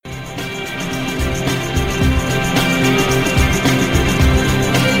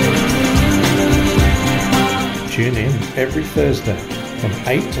Tune in every Thursday from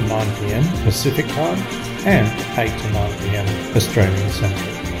 8 to 9 p.m. Pacific Time and 8 to 9 p.m. Australian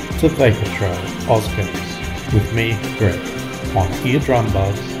Central to Vapour Trail Ausgaze with me, Greg, on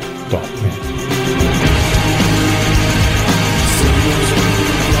eardrumbuzz.net.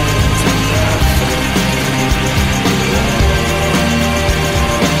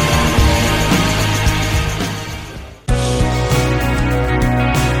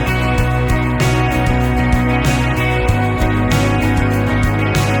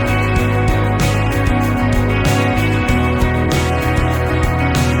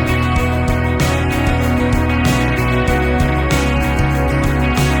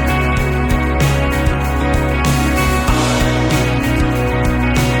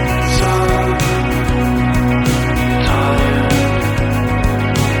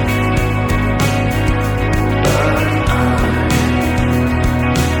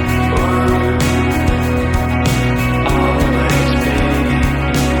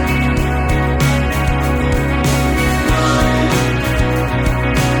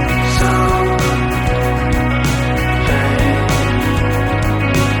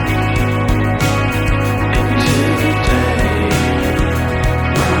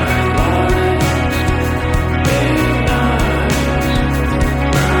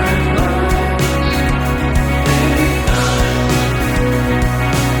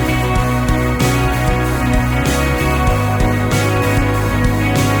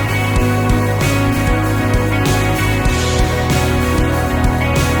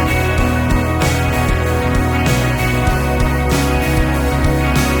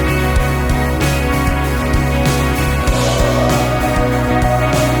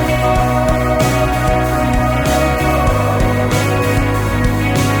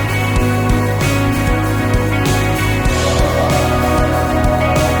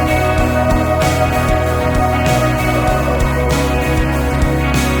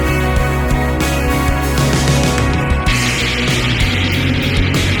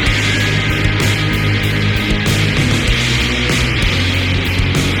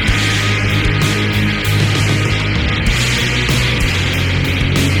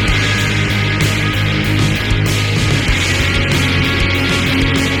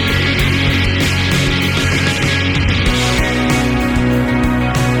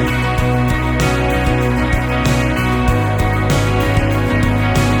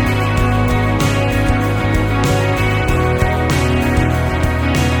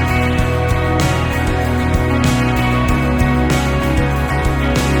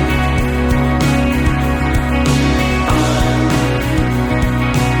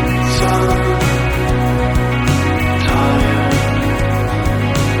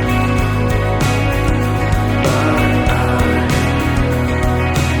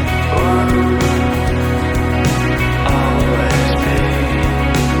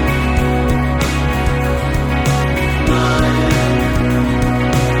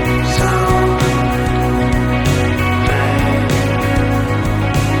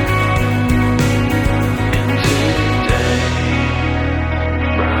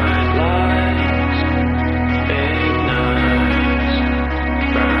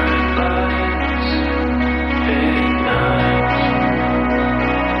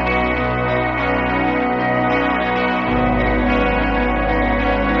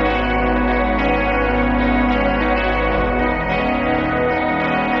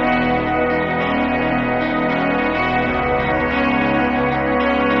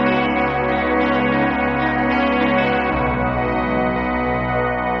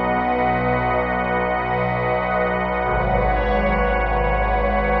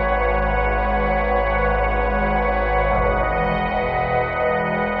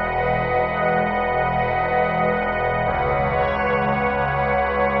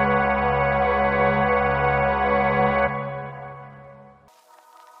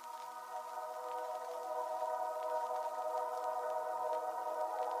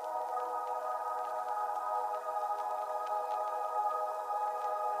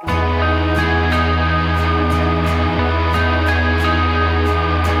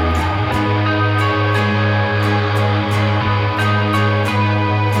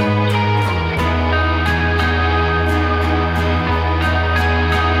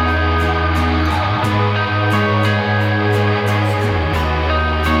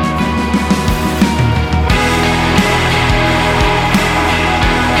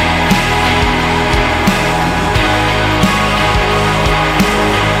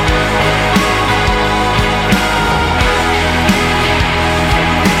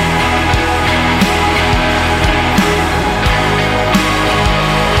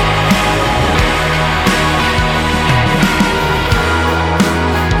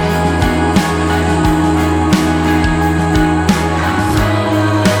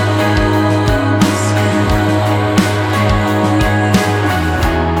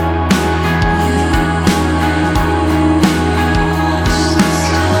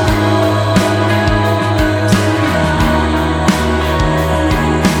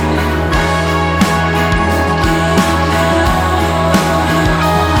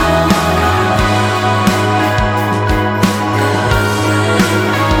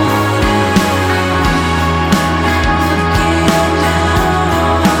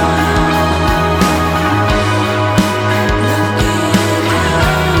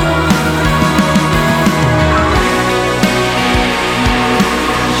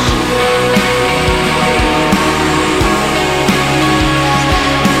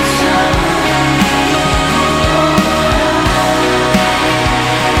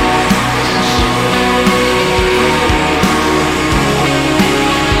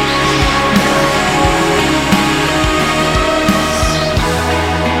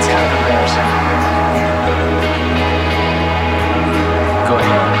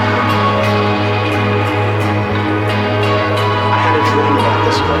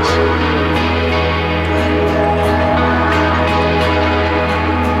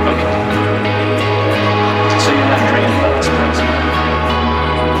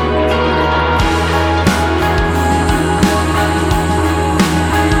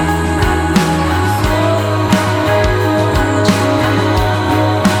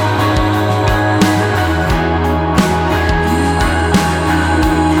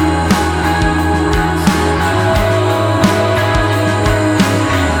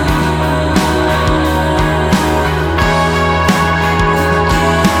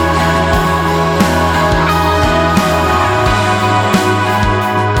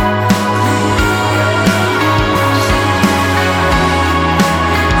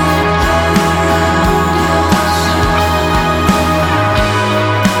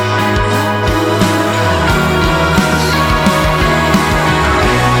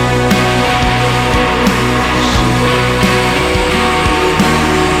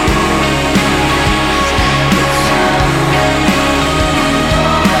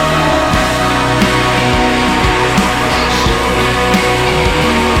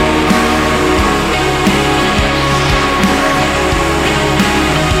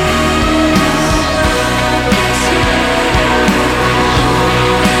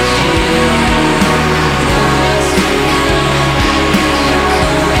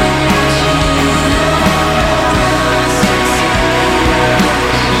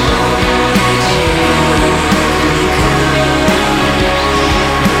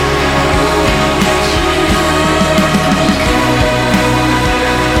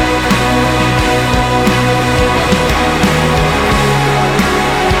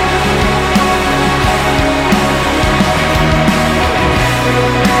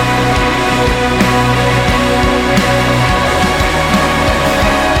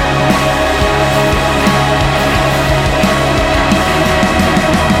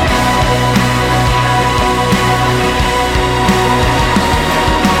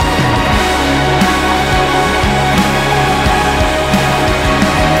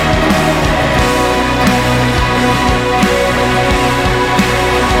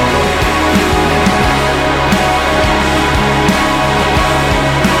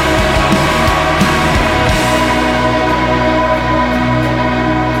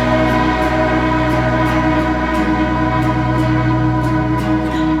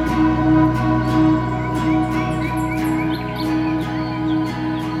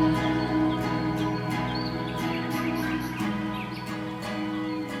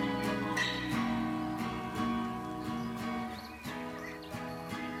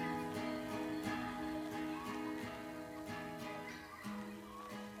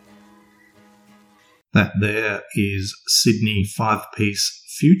 That there is Sydney 5-piece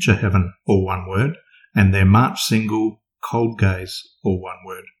Futureheaven, all one word, and their March single Coldgaze, all one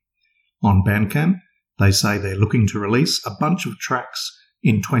word. On Bandcamp, they say they're looking to release a bunch of tracks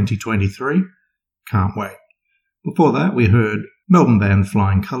in 2023. Can't wait. Before that, we heard Melbourne band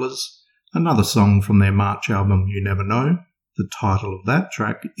Flying Colours, another song from their March album You Never Know. The title of that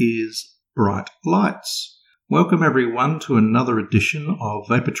track is Bright Lights. Welcome everyone to another edition of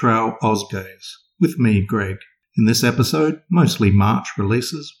Vapour Trail Ausgaze, with me, Greg. In this episode, mostly March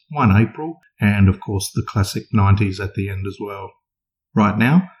releases, one April, and of course the classic 90s at the end as well. Right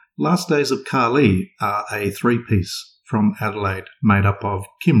now, Last Days of Carly are a 3-piece from Adelaide made up of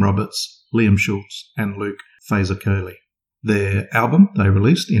Kim Roberts, Liam Schultz and Luke Fazer-Curley. Their album they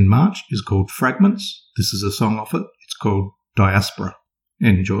released in March is called Fragments. This is a song off it. It's called Diaspora.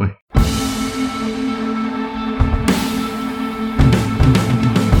 Enjoy.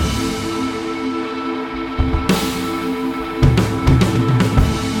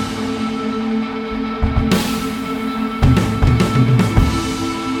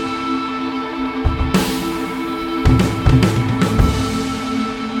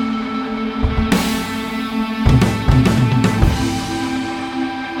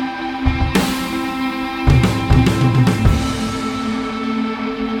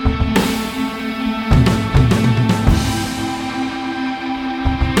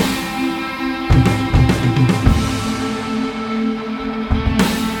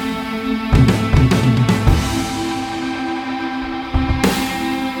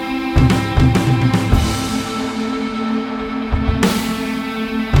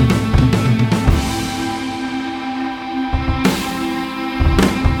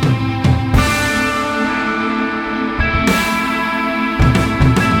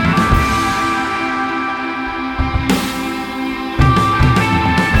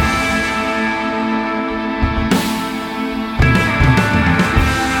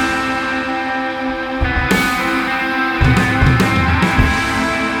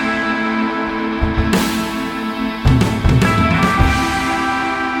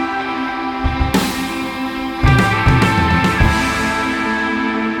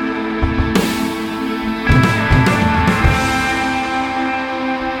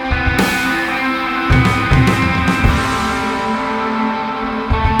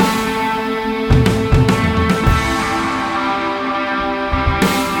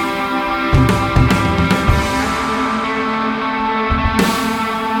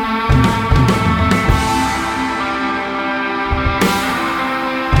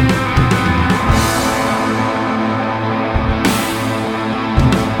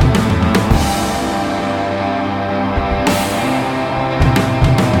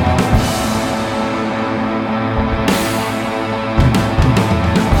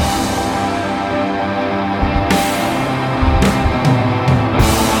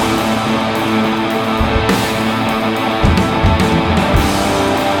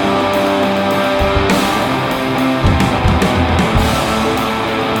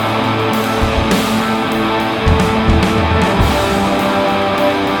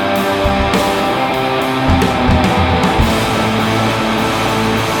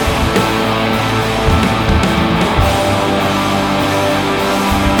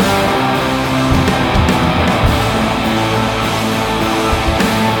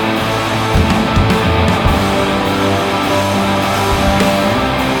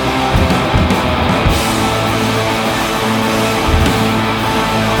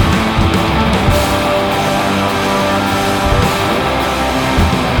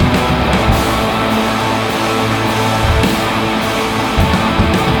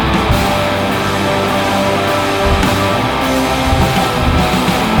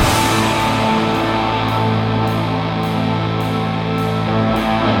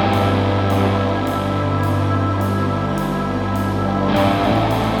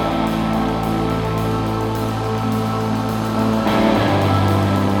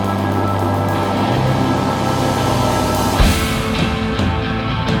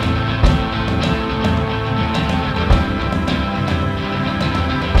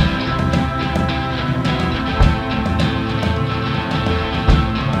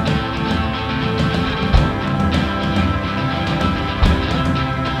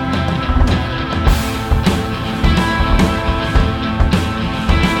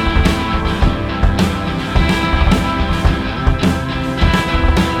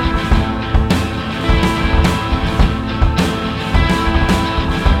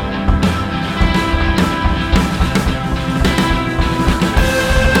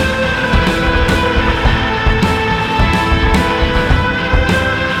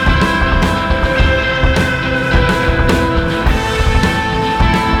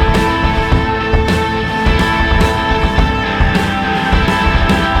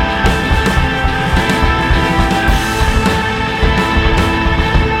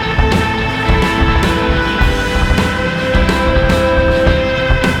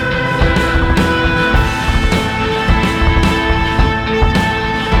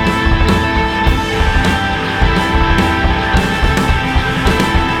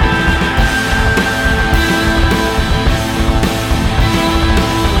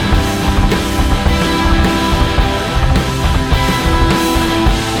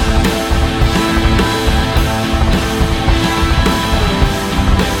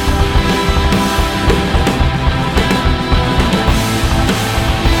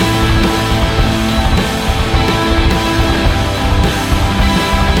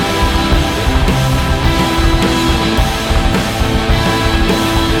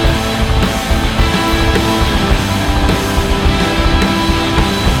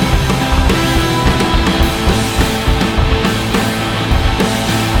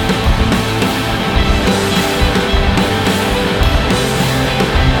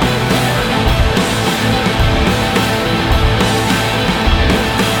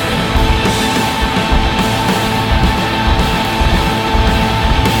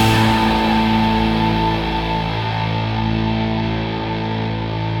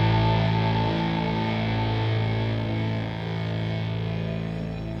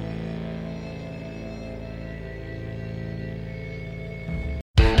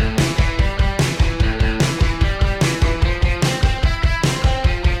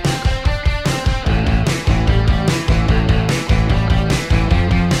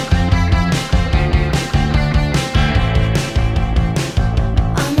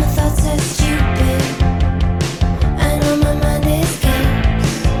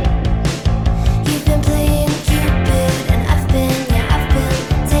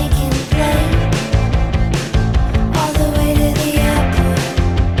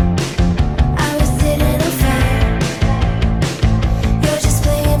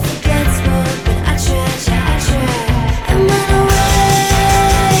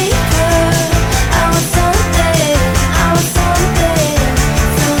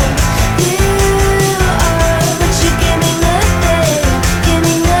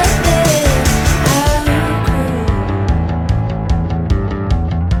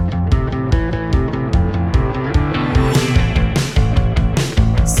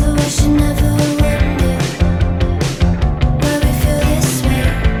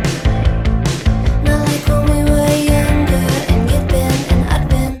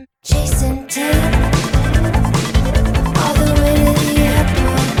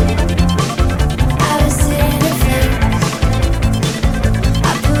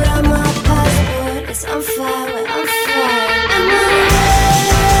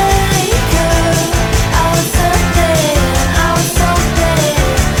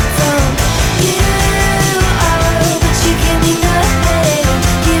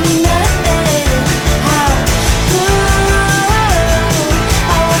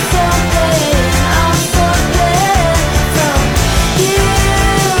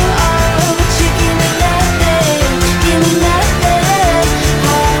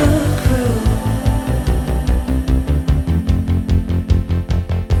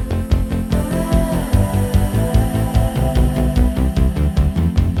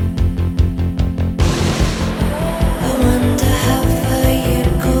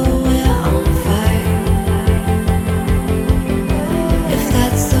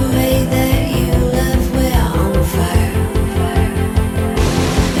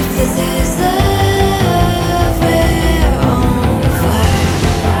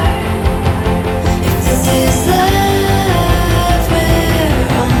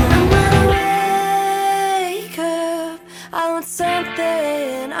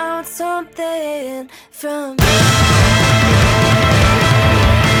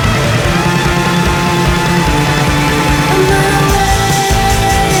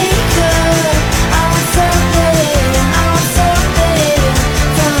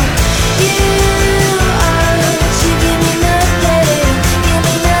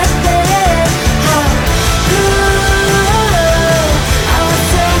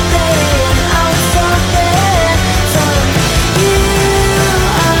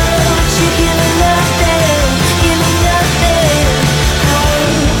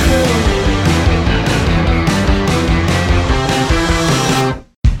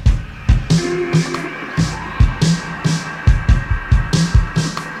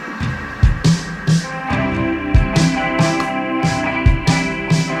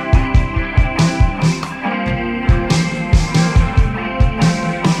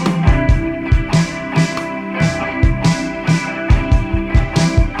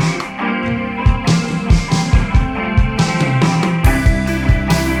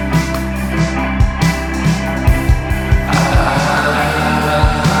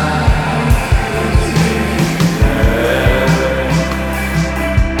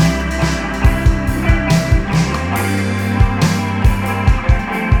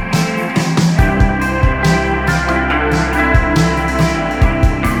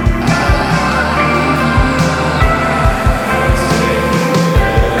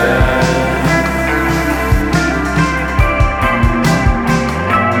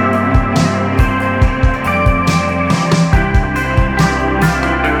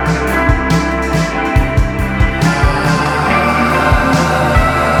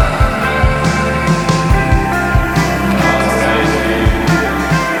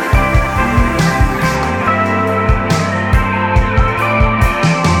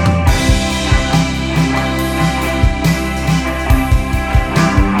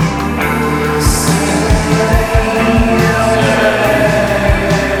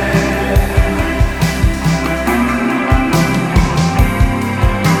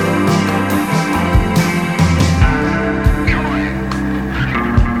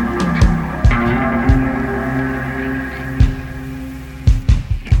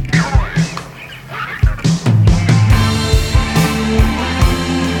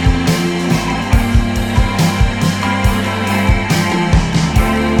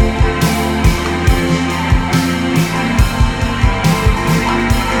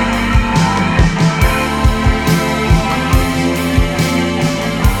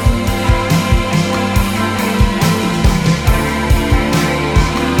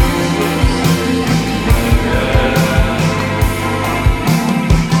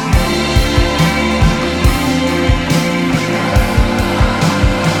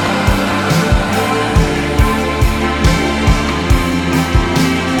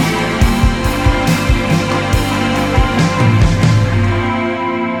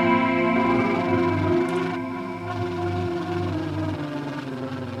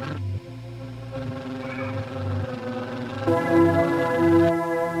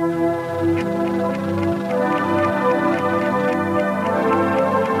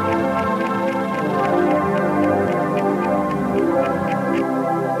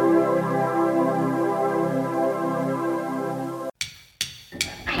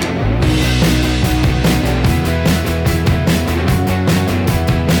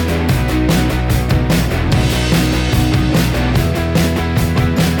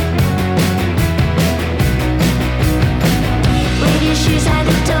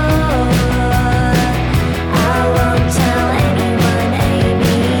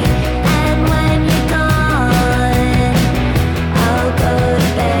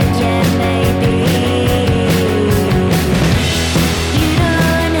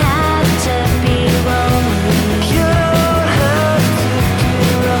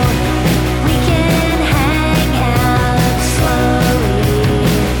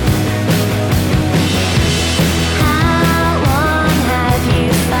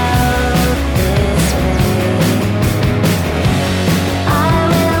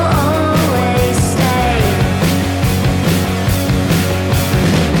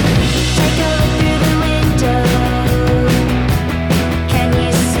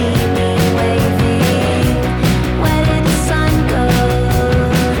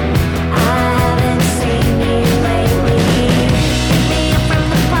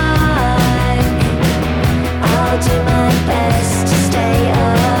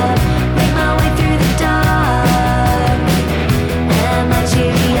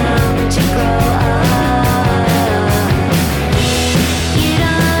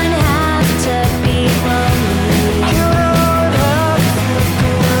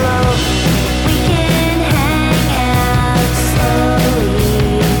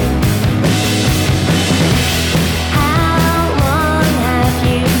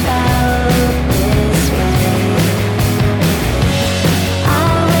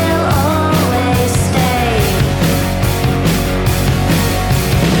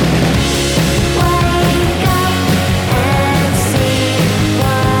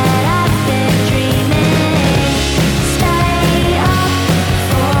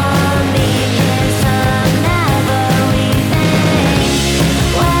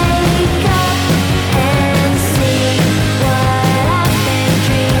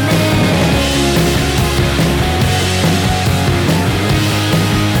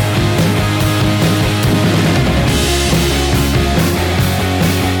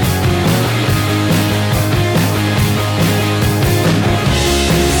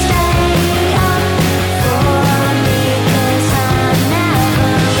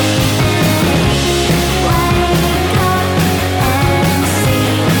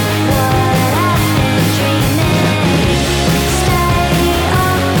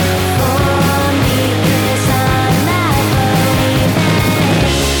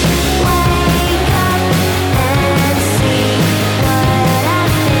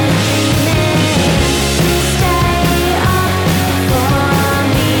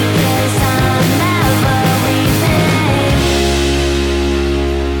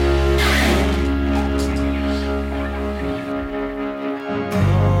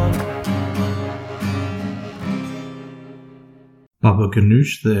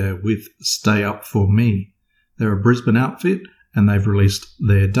 Babaganouj there with Stay Up For Me. They're a Brisbane outfit and they've released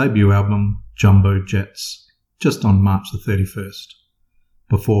their debut album Jumbo Jets just on March the 31st.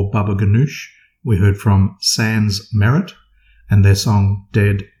 Before Babaganouj, we heard from Sans Merit and their song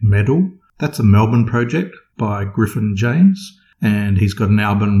Dead Medal. That's a Melbourne project by Griffin James, and he's got an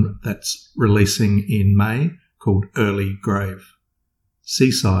album that's releasing in May called Early Grave.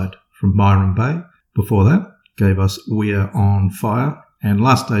 Seaside from Byron Bay, before that, gave us We're On Fire, and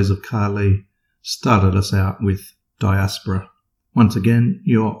Last Days of Carly started us out with Diaspora. Once again,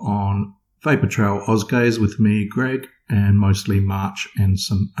 you're on Vapour Trail Ausgaze with me, Greg, and mostly March and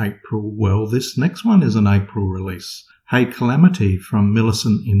some April. Well, this next one is an April release. Hey Calamity from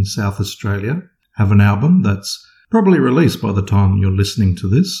Millicent in South Australia have an album that's probably released by the time you're listening to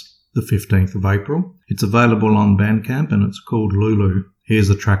this, the 15th of April. It's available on Bandcamp and it's called Lulu. Here's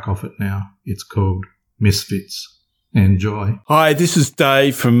a track off it now. It's called Misfits. Enjoy. Hi, this is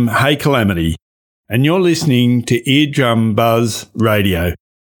Dave from Hey Calamity, and you're listening to Eardrum Buzz Radio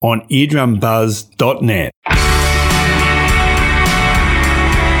on eardrumbuzz.net.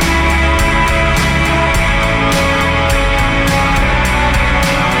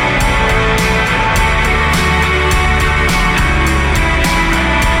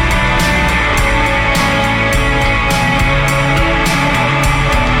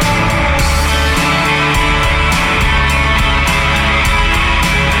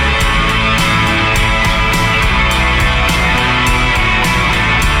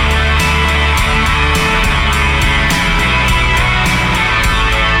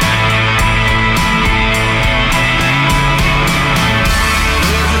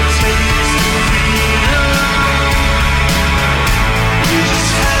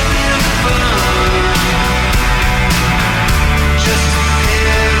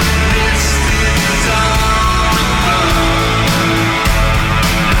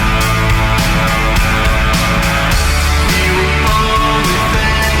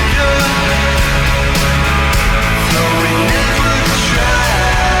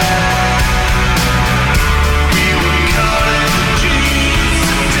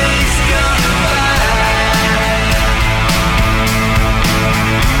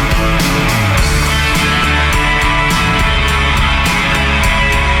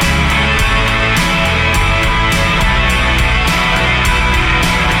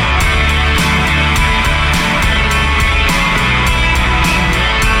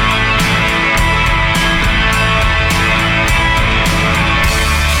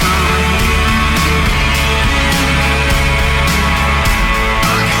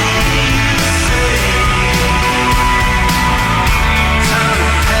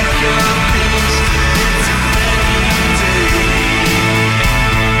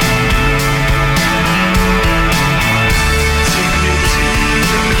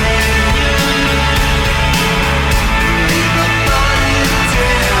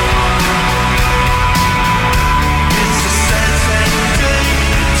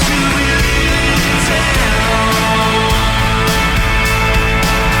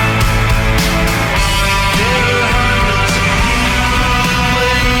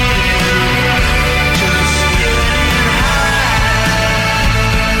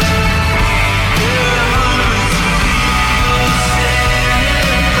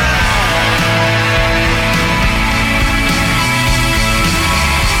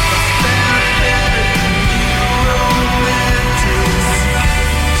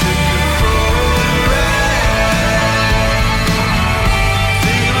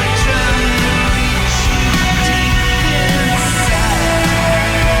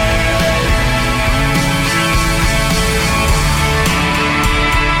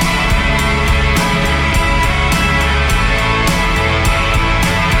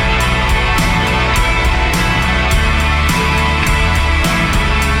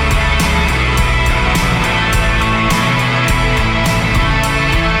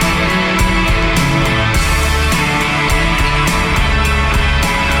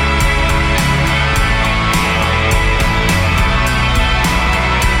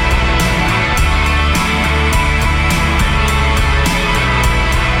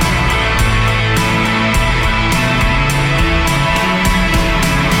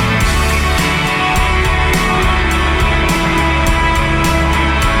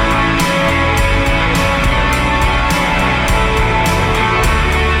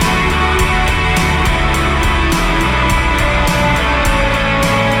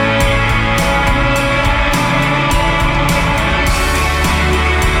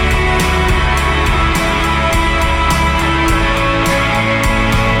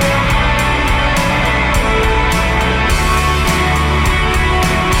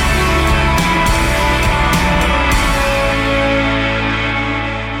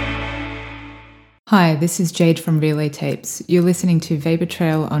 Hi, this is Jade from Relay Tapes. You're listening to Vapour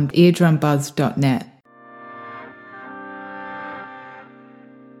Trail on eardrumbuzz.net.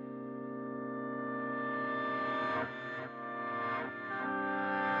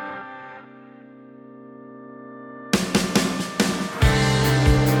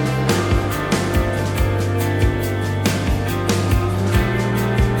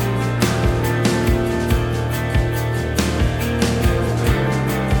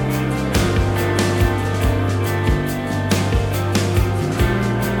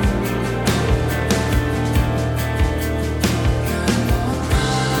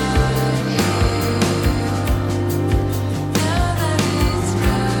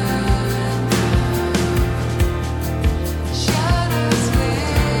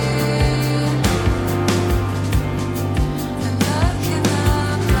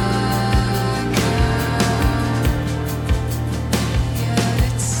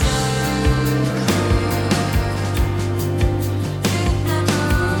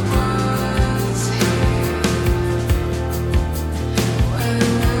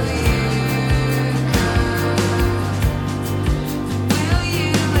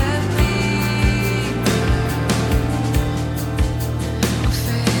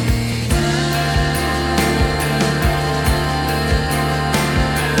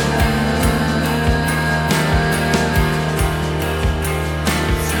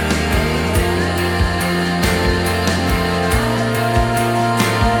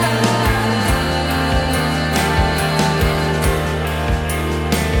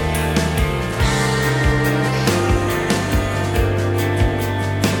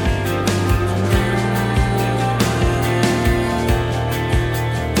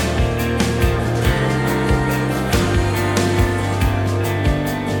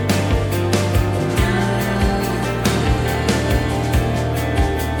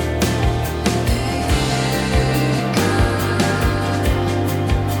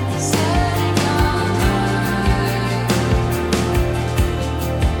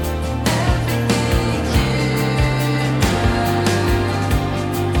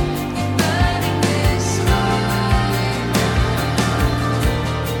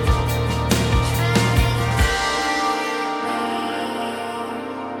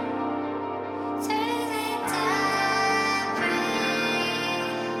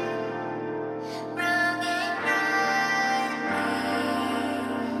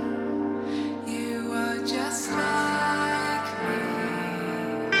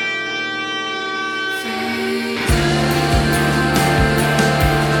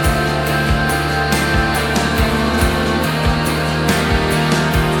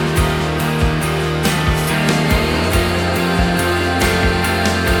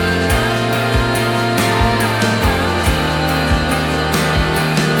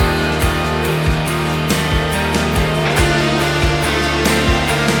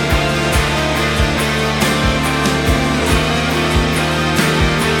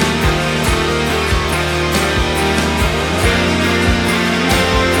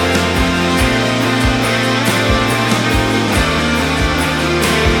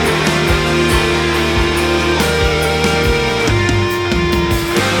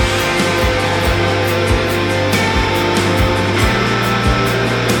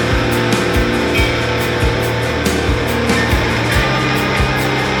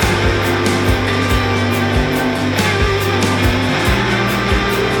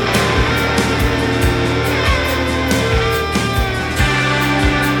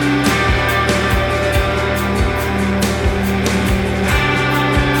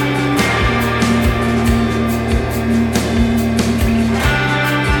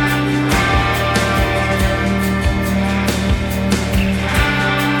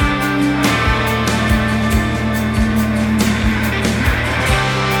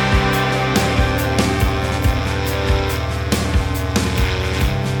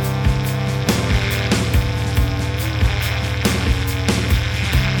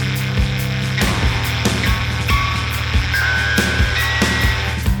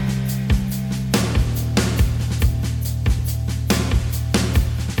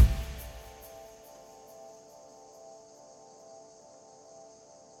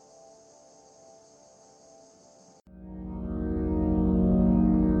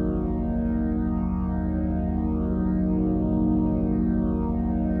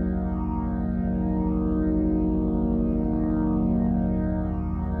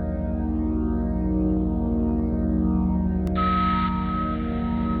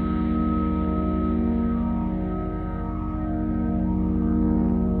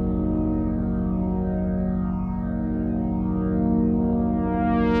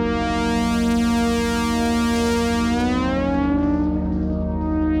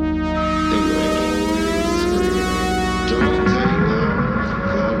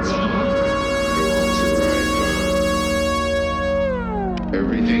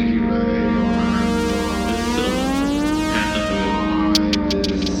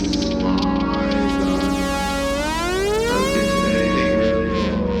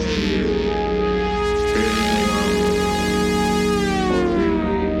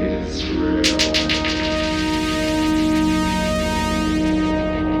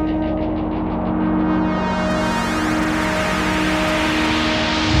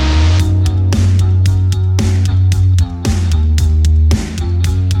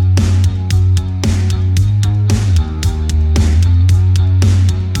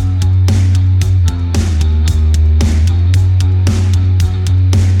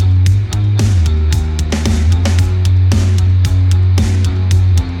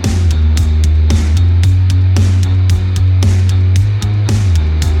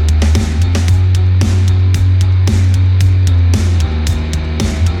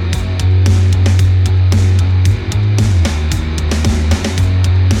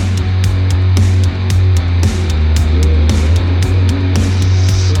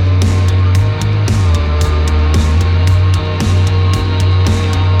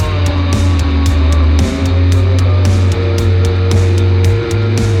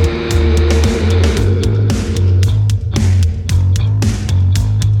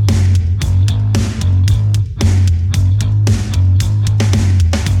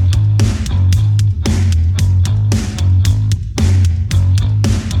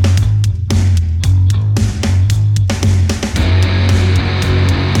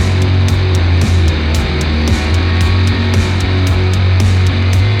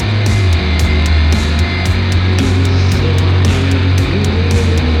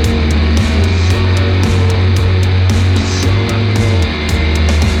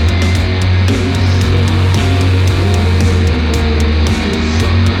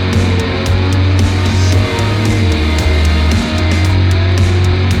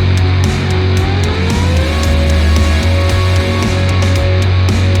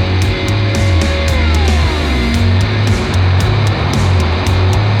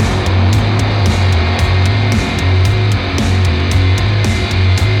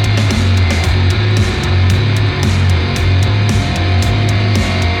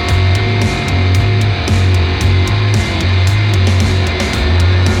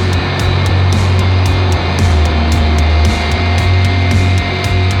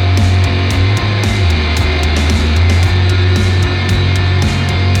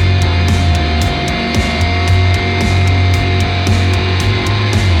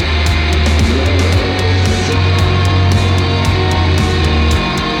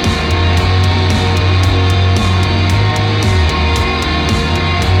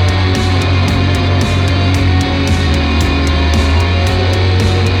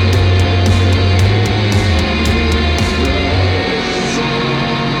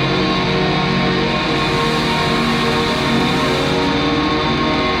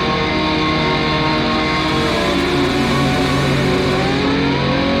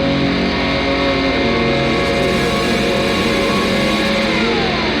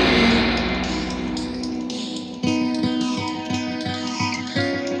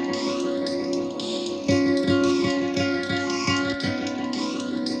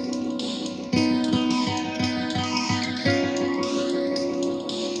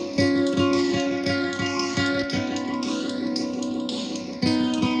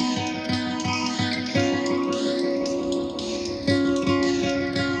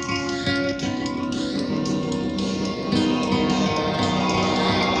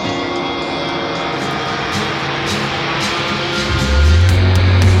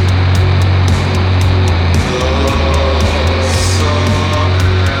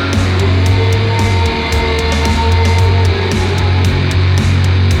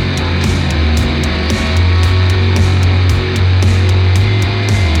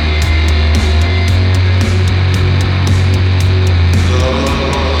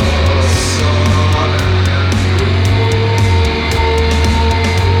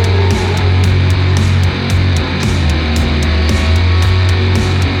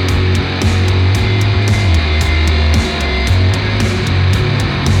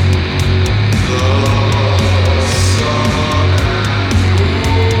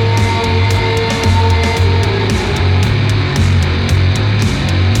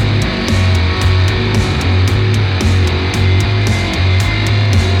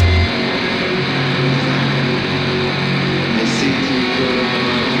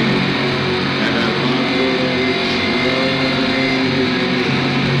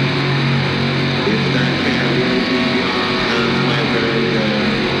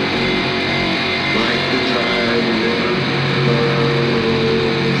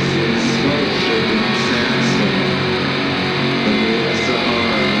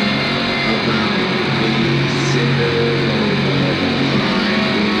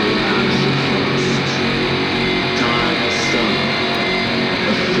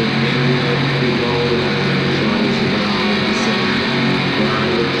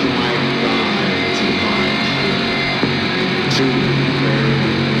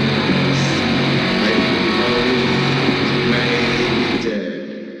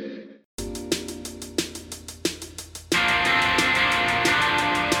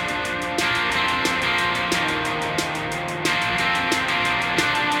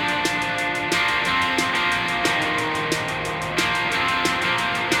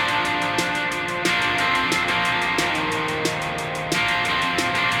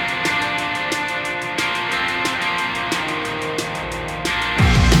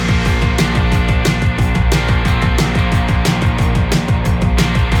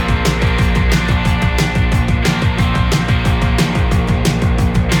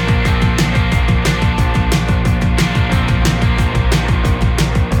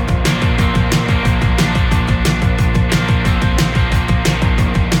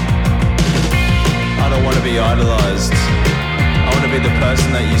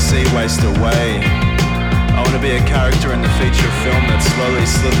 that you see waste away. I want to be a character in the feature film that slowly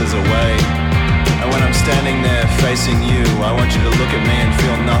slithers away. And when I'm standing there facing you, I want you to look at me and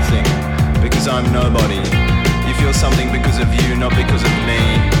feel nothing, because I'm nobody. You feel something because of you, not because of me.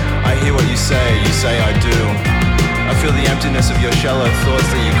 I hear what you say I do. I feel the emptiness of your shallow thoughts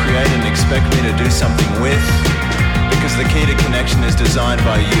that you create and expect me to do something with. Because the key to connection is designed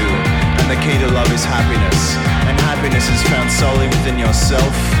by you, and the key to love is happiness, and happiness is found solely within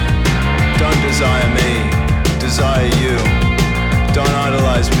yourself. Don't desire me, desire you. Don't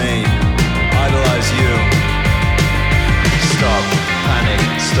idolize me, idolize you. Stop, panic,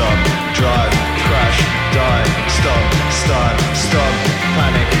 stop, drive, crash, die, stop, start, stop,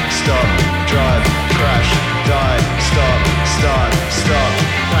 panic, stop, drive, crash, die, stop, start, stop,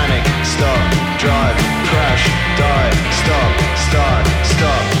 panic, stop, drive, crash, die, stop, start,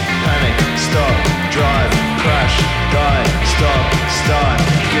 stop, panic, stop, drive, crash, die, stop, start,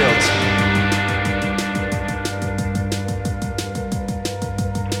 guilt.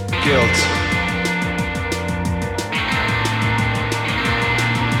 Guilt.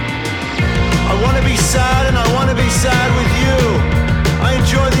 I want to be sad and I want to be sad with you. I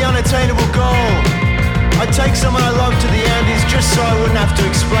enjoy the unattainable goal. I'd take someone I love to the Andes just so I wouldn't have to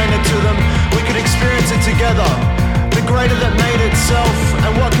explain it to them. We could experience it together. The greater that made itself.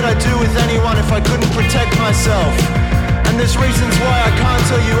 And what could I do with anyone if I couldn't protect myself? And there's reasons why I can't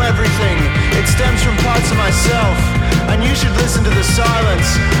tell you everything. It stems from parts of myself. And you should listen to the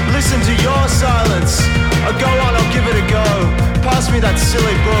silence. Listen to your silence. I'll go on, I'll give it a go. Pass me that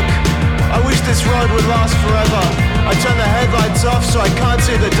silly book. I wish this road would last forever. I turn the headlights off so I can't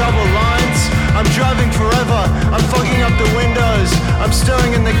see the double lines. I'm driving forever, I'm fogging up the windows. I'm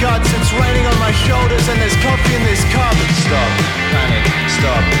stirring in the guts, it's raining on my shoulders and there's coffee in this cup. Stop, panic,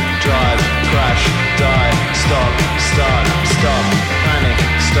 stop, drive, crash, die, stop, start, stop, panic,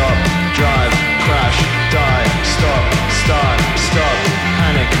 stop, drive, crash, die, stop, start, stop,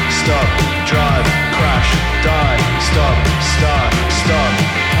 panic, stop, drive, crash, die, stop, start, stop,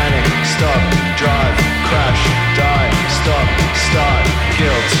 panic, stop, drive, crash, die, stop, start,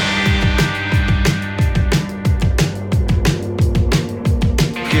 guilt.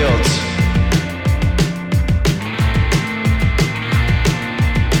 Guilt.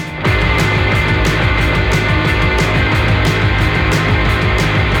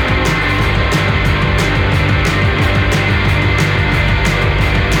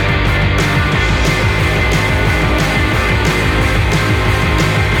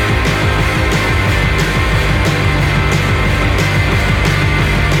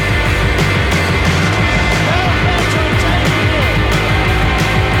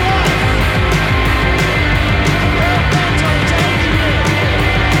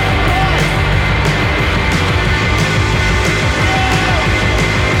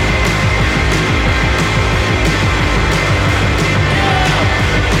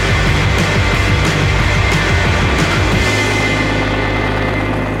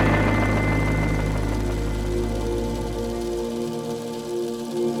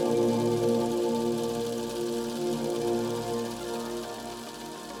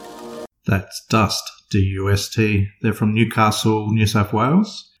 That's Dust, D-U-S-T. They're from Newcastle, New South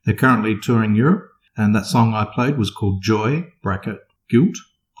Wales. They're currently touring Europe, and that song I played was called Joy, bracket, Guilt,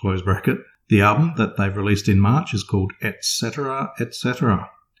 close bracket. The album that they've released in March is called Etc., Etc.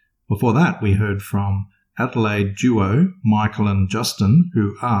 Before that, we heard from Adelaide duo Michael and Justin,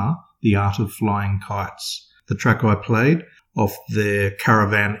 who are The Art of Flying Kites. The track I played off their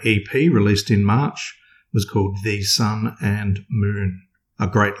Caravan EP released in March was called The Sun and Moon, a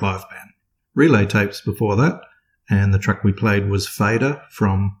great live band. Relay Tapes before that, and the track we played was Fader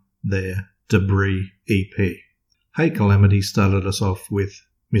from their Debris EP. Hey Calamity started us off with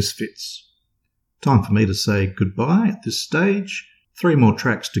Misfits. Time for me to say goodbye at this stage. 3 more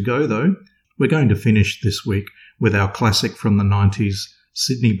tracks to go though. We're going to finish this week with our classic from the 90s,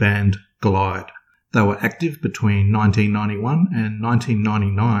 Sydney band Glide. They were active between 1991 and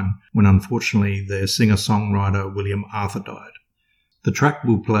 1999 when unfortunately their singer-songwriter William Arthur died. The track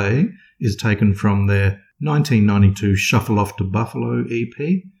we'll play is taken from their 1992 Shuffle Off to Buffalo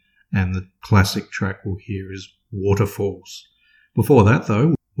EP, and the classic track we'll hear is Waterfalls. Before that,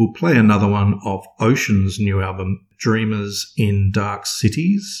 though, we'll play another one of Ocean's new album, Dreamers in Dark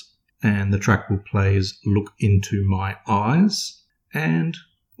Cities, and the track we'll play is Look Into My Eyes, and,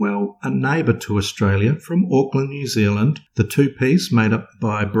 well, a neighbour to Australia from Auckland, New Zealand, the two-piece made up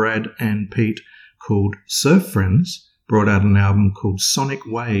by Brad and Pete called Surf Friends brought out an album called Sonic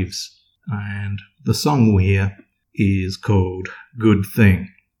Waves, and the song we'll hear is called Good Thing.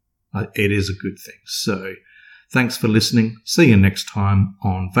 It is a good thing. So Thanks for listening. See you next time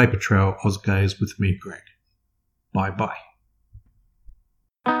on Vapour Trail Ausgaze with me, Greg. Bye-bye.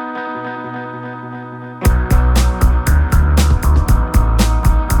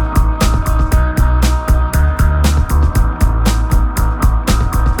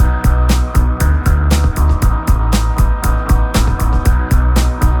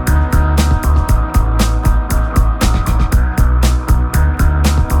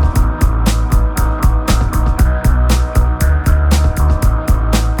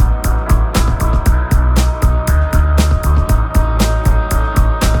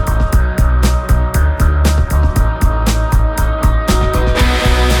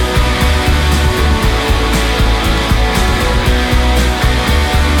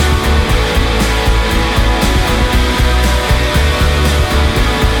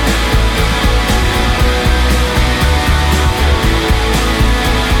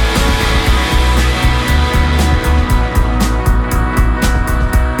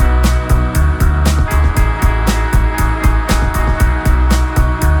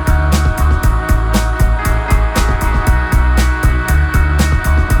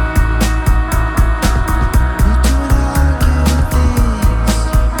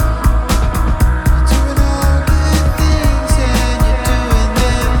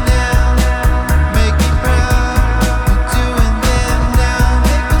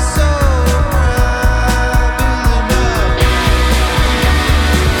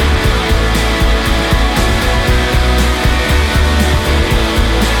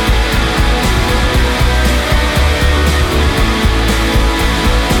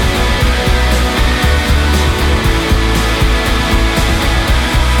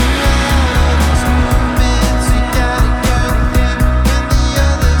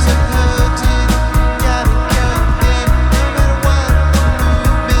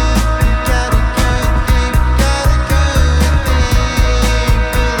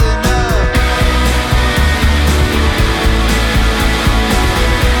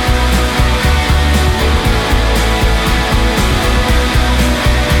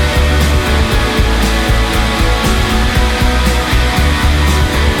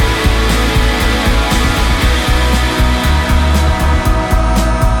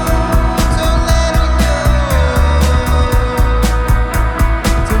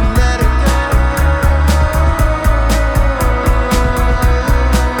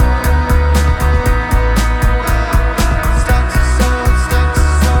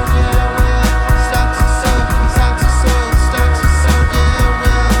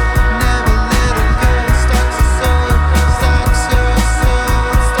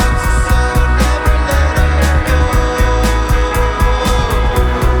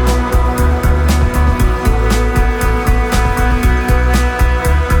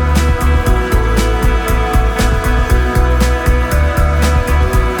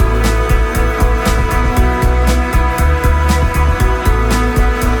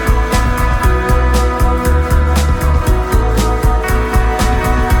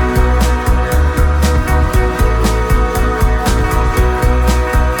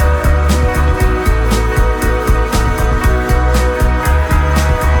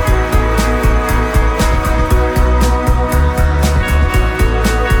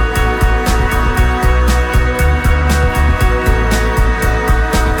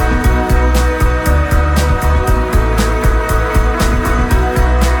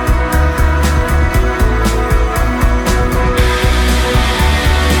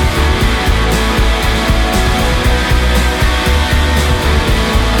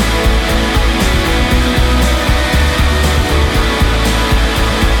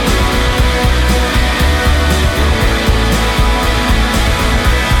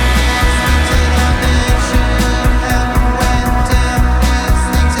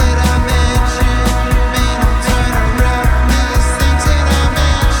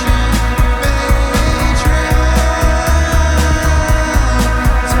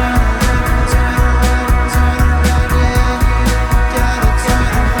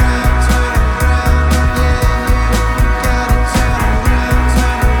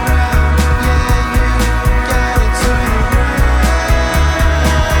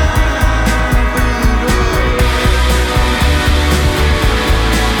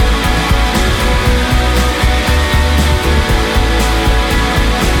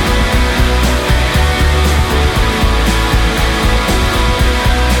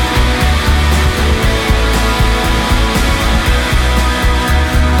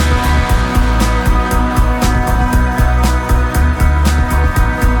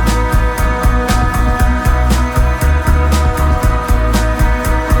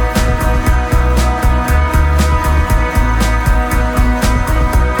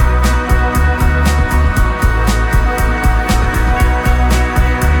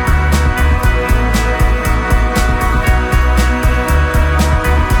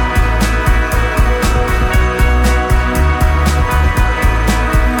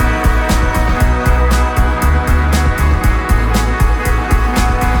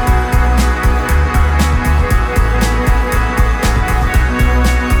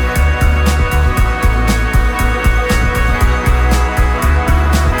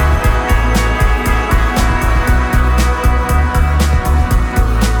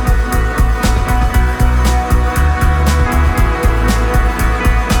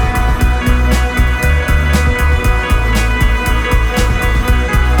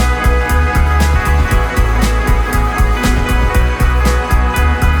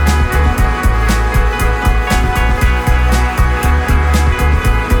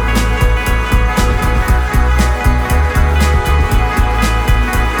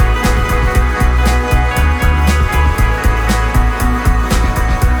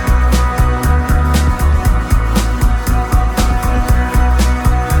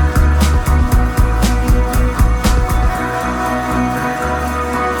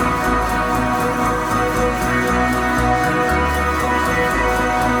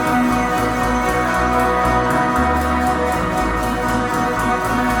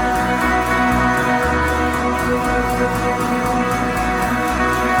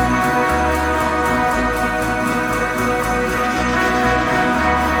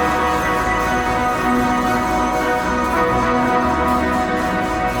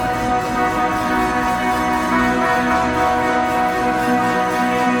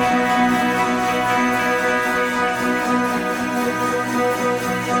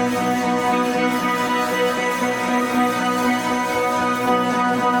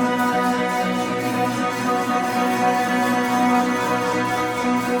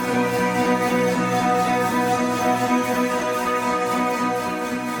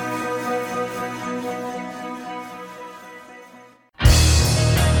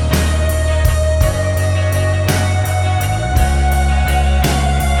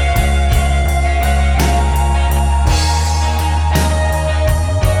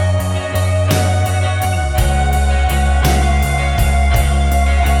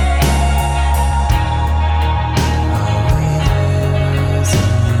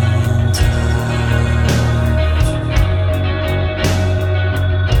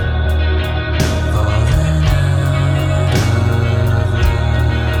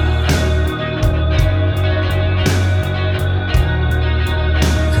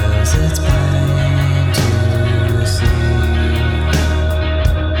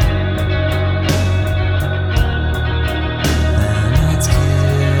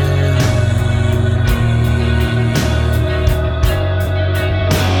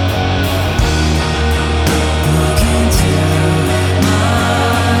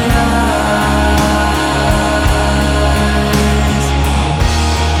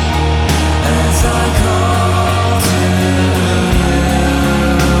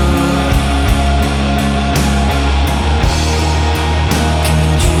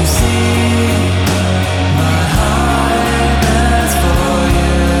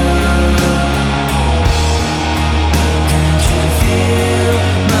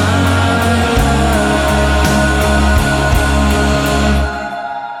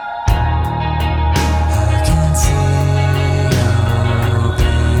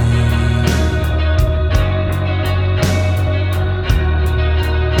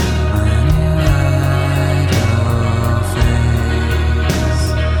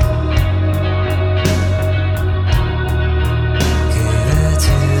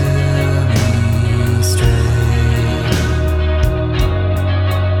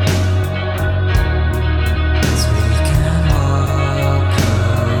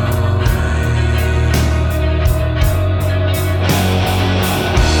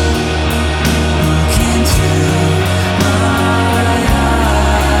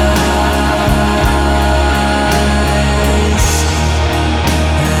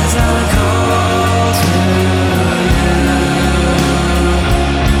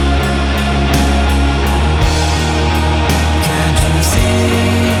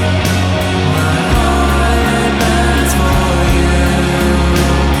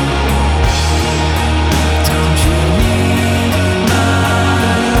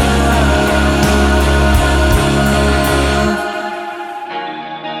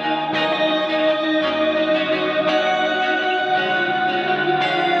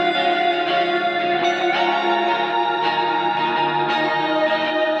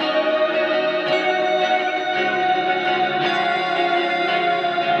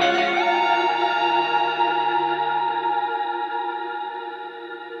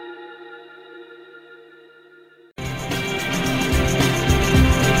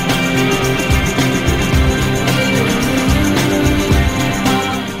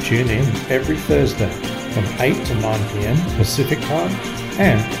 Tune in every Thursday from 8 to 9 p.m. Pacific Time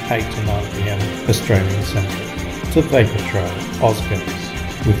and 8 to 9 p.m. Australian Central to Vapour Trail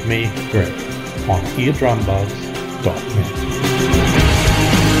Ausgaze with me, Greg, on eardrumbuzz.net.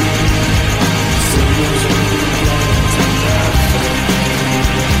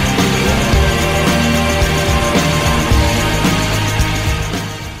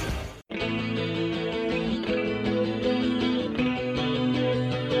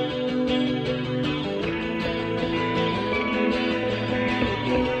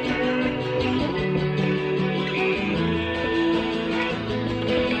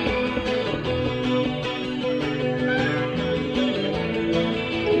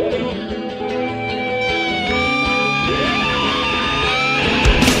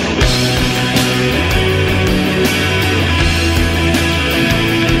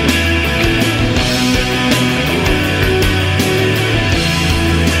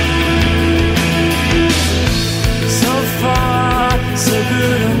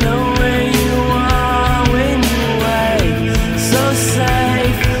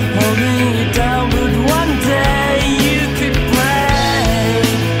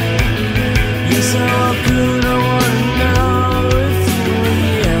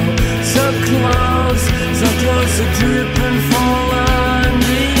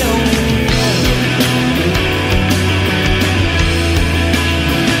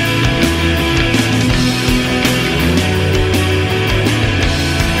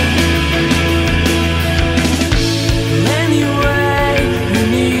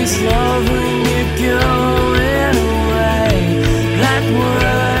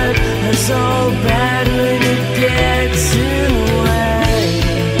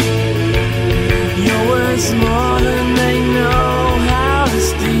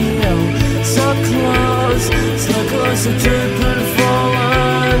 So true.